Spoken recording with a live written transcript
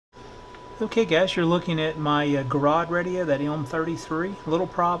Okay guys, you're looking at my Garod radio, that M32. Little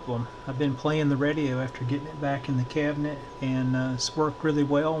problem. I've been playing the radio after getting it back in the cabinet, and it's worked really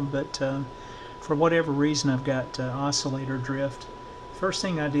well, but for whatever reason I've got oscillator drift. First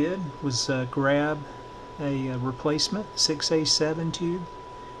thing I did was grab a replacement 6A7 tube,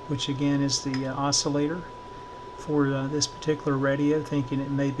 which again is the oscillator for this particular radio, thinking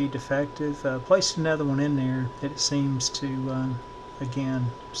it may be defective. Placed another one in there that it seems to again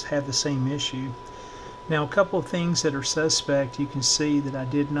have the same issue. Now, a couple of things that are suspect. You can see that I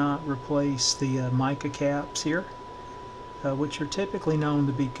did not replace the Mica caps here, which are typically known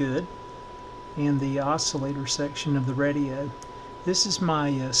to be good, and the oscillator section of the radio. This is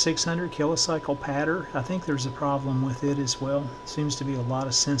my 600 kilocycle pattern. I think there's a problem with it as well. Seems to be a lot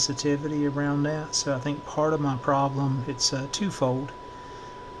of sensitivity around that, so I think part of my problem, it's twofold.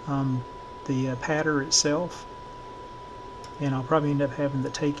 The pattern itself, and I'll probably end up having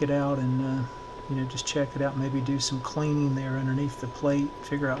to take it out and just check it out, maybe do some cleaning there underneath the plate,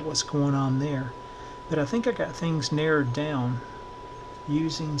 figure out what's going on there. But I think I got things narrowed down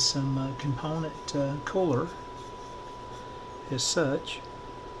using some component cooler as such,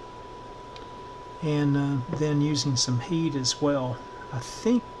 and then using some heat as well. I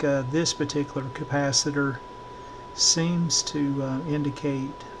think this particular capacitor seems to indicate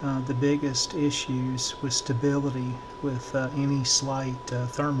the biggest issues with stability with any slight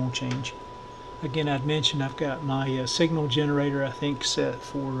thermal change. Again, I'd mentioned I've got my signal generator, I think, set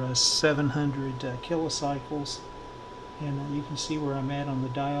for 700 kilocycles, and you can see where I'm at on the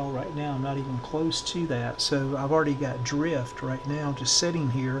dial right now. I'm not even close to that, so I've already got drift right now just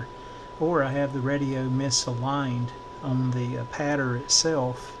sitting here, or I have the radio misaligned on the pattern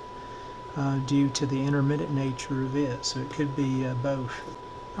itself due to the intermittent nature of it, so it could be both.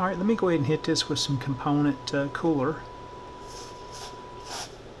 Alright, let me go ahead and hit this with some component cooler.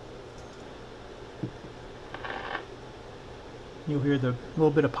 You'll hear the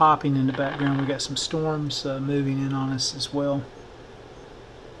little bit of popping in the background. We got some storms moving in on us as well.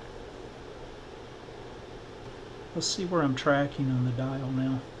 Let's see where I'm tracking on the dial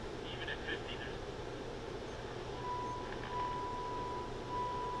now.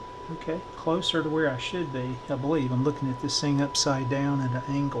 Okay, closer to where I should be, I believe. I'm looking at this thing upside down at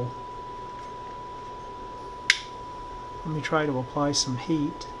an angle. Let me try to apply some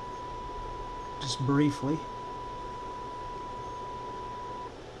heat, just briefly.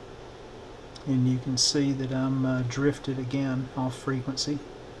 And you can see that I'm drifted again off frequency.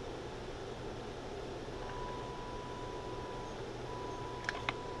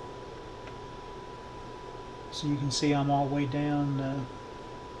 So you can see I'm all the way down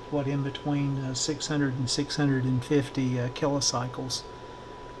in between 600 and 650 kilocycles.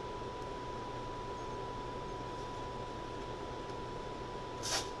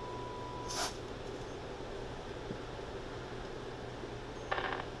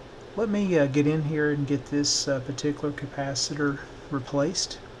 Let me get in here and get this particular capacitor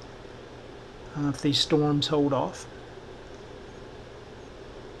replaced if these storms hold off.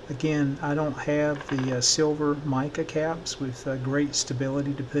 Again, I don't have the silver mica caps with great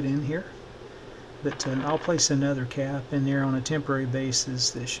stability to put in here, but I'll place another cap in there on a temporary basis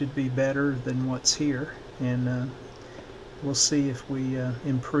that should be better than what's here, and we'll see if we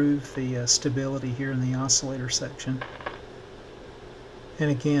improve the stability here in the oscillator section.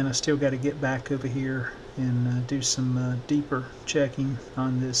 And again, I still got to get back over here and do some deeper checking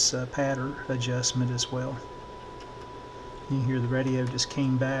on this pattern adjustment as well. You hear the radio just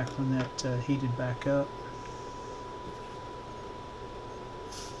came back when that heated back up.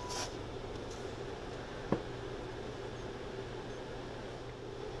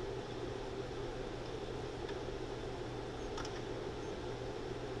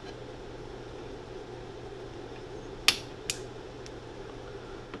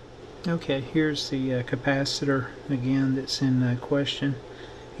 Okay, here's the capacitor again that's in question.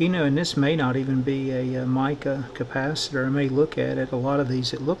 And this may not even be a mica capacitor. I may look at it. A lot of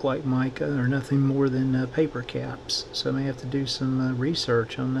these that look like mica are nothing more than paper caps. So I may have to do some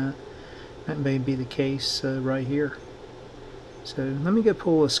research on that. That may be the case right here. So let me go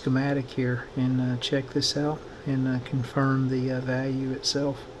pull a schematic here and check this out and confirm the value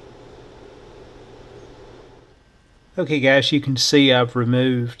itself. Okay guys, you can see I've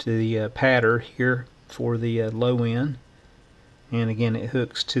removed the pattern here for the low end. And again, it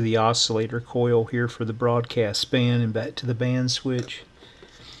hooks to the oscillator coil here for the broadcast span and back to the band switch.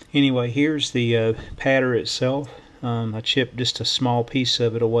 Anyway, here's the pattern itself. I chipped just a small piece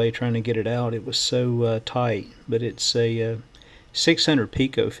of it away trying to get it out. It was so tight, but it's a 600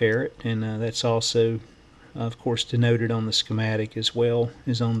 picofarad, and that's also of course denoted on the schematic as well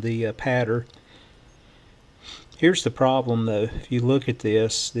as on the pattern. Here's the problem though. If you look at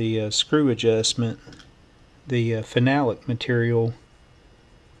this, the screw adjustment, the phenolic material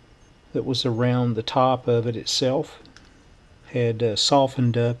that was around the top of it itself had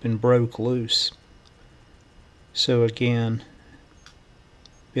softened up and broke loose. So again,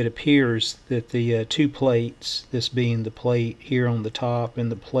 it appears that the two plates, this being the plate here on the top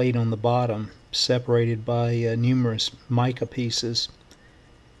and the plate on the bottom, separated by numerous mica pieces,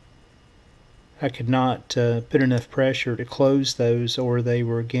 I could not put enough pressure to close those, or they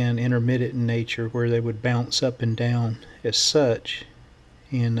were again intermittent in nature where they would bounce up and down as such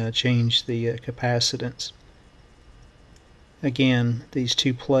and change the capacitance. Again, these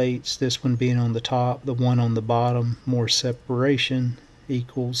two plates, this one being on the top, the one on the bottom, more separation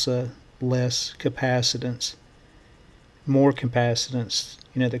equals less capacitance. More capacitance,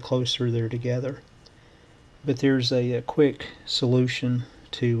 the closer they're together. But there's a quick solution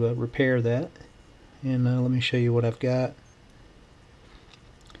to repair that, and let me show you what I've got.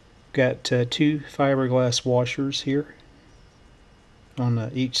 Got two fiberglass washers here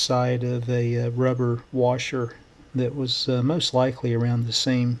on each side of a rubber washer that was most likely around the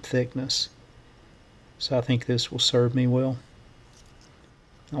same thickness. So I think this will serve me well.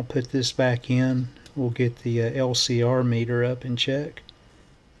 I'll put this back in. We'll get the LCR meter up and check.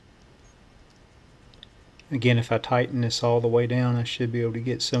 Again, if I tighten this all the way down, I should be able to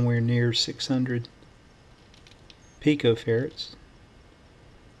get somewhere near 600 picofarads.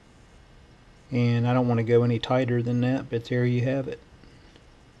 And I don't want to go any tighter than that, but there you have it.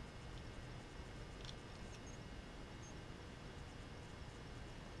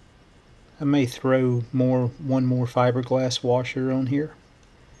 I may throw one more fiberglass washer on here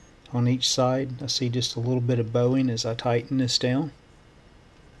on each side. I see just a little bit of bowing as I tighten this down.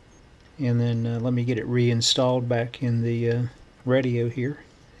 And then let me get it reinstalled back in the radio here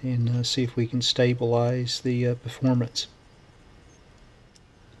and see if we can stabilize the performance.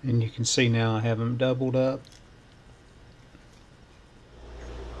 And you can see now I have them doubled up.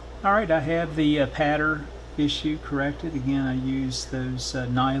 Alright, I have the pattern issue corrected. Again, I used those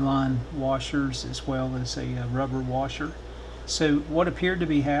nylon washers as well as a rubber washer. So what appeared to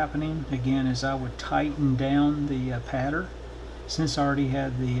be happening again is I would tighten down the pattern. Since I already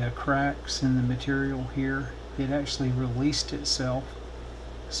had the cracks in the material here, it actually released itself.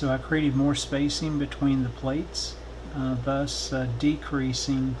 So I created more spacing between the plates, thus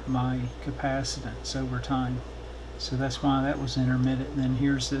decreasing my capacitance over time. So that's why that was intermittent. And then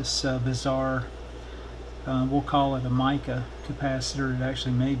here's this bizarre, we'll call it a mica capacitor. It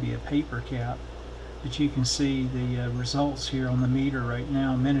actually may be a paper cap, but you can see the results here on the meter right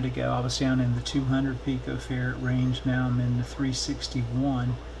now. A minute ago I was down in the 200 picofarad range. Now I'm in the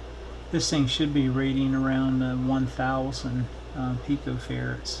 361. This thing should be reading around 1000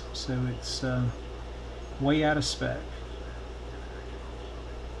 picofarads, so it's way out of spec.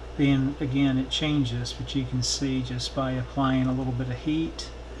 Then again, it changes, but you can see just by applying a little bit of heat,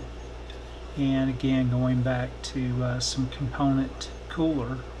 and again going back to some component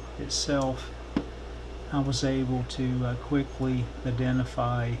cooler itself, I was able to quickly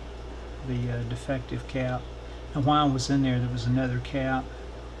identify the defective cap. And while I was in there, there was another cap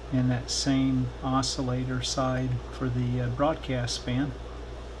in that same oscillator side for the broadcast span,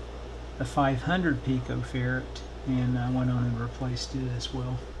 a 500 picofarad, and I went on and replaced it as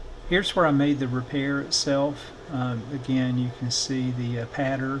well. Here's where I made the repair itself. Again, you can see the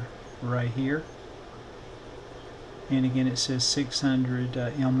pattern right here, and again it says 600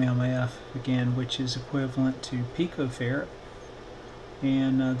 mmF again, which is equivalent to picofarad,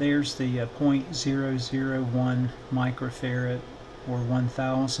 and there's the 0.001 microfarad or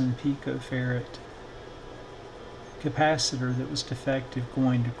 1000 picofarad capacitor that was defective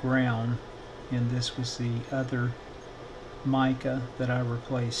going to ground, and this was the other mica that I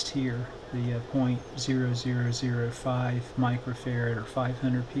replaced here, the 0.0005 microfarad or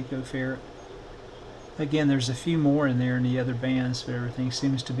 500 picofarad. Again, there's a few more in there in the other bands, but everything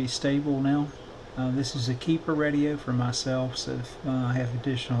seems to be stable now. This is a keeper radio for myself, so if I have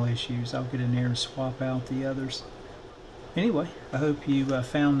additional issues, I'll get in there and swap out the others. Anyway, I hope you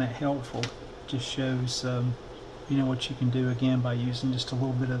found that helpful. Just shows what you can do again by using just a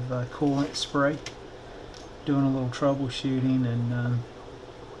little bit of coolant spray, doing a little troubleshooting, and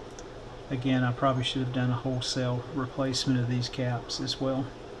again, I probably should have done a wholesale replacement of these caps as well.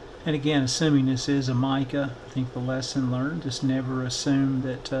 And again, assuming this is a mica, I think the lesson learned is never assume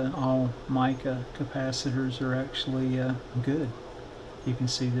that all mica capacitors are actually good. You can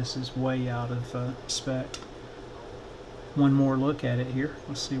see this is way out of spec. one more look at it here.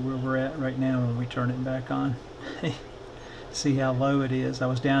 Let's see where we're at right now when we turn it back on. See how low it is. I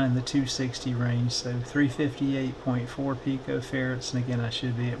was down in the 260 range, so 358.4 picofarads, and again I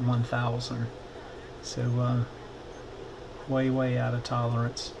should be at 1000. So way out of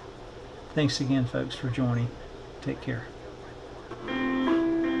tolerance. Thanks again, folks, for joining. Take care.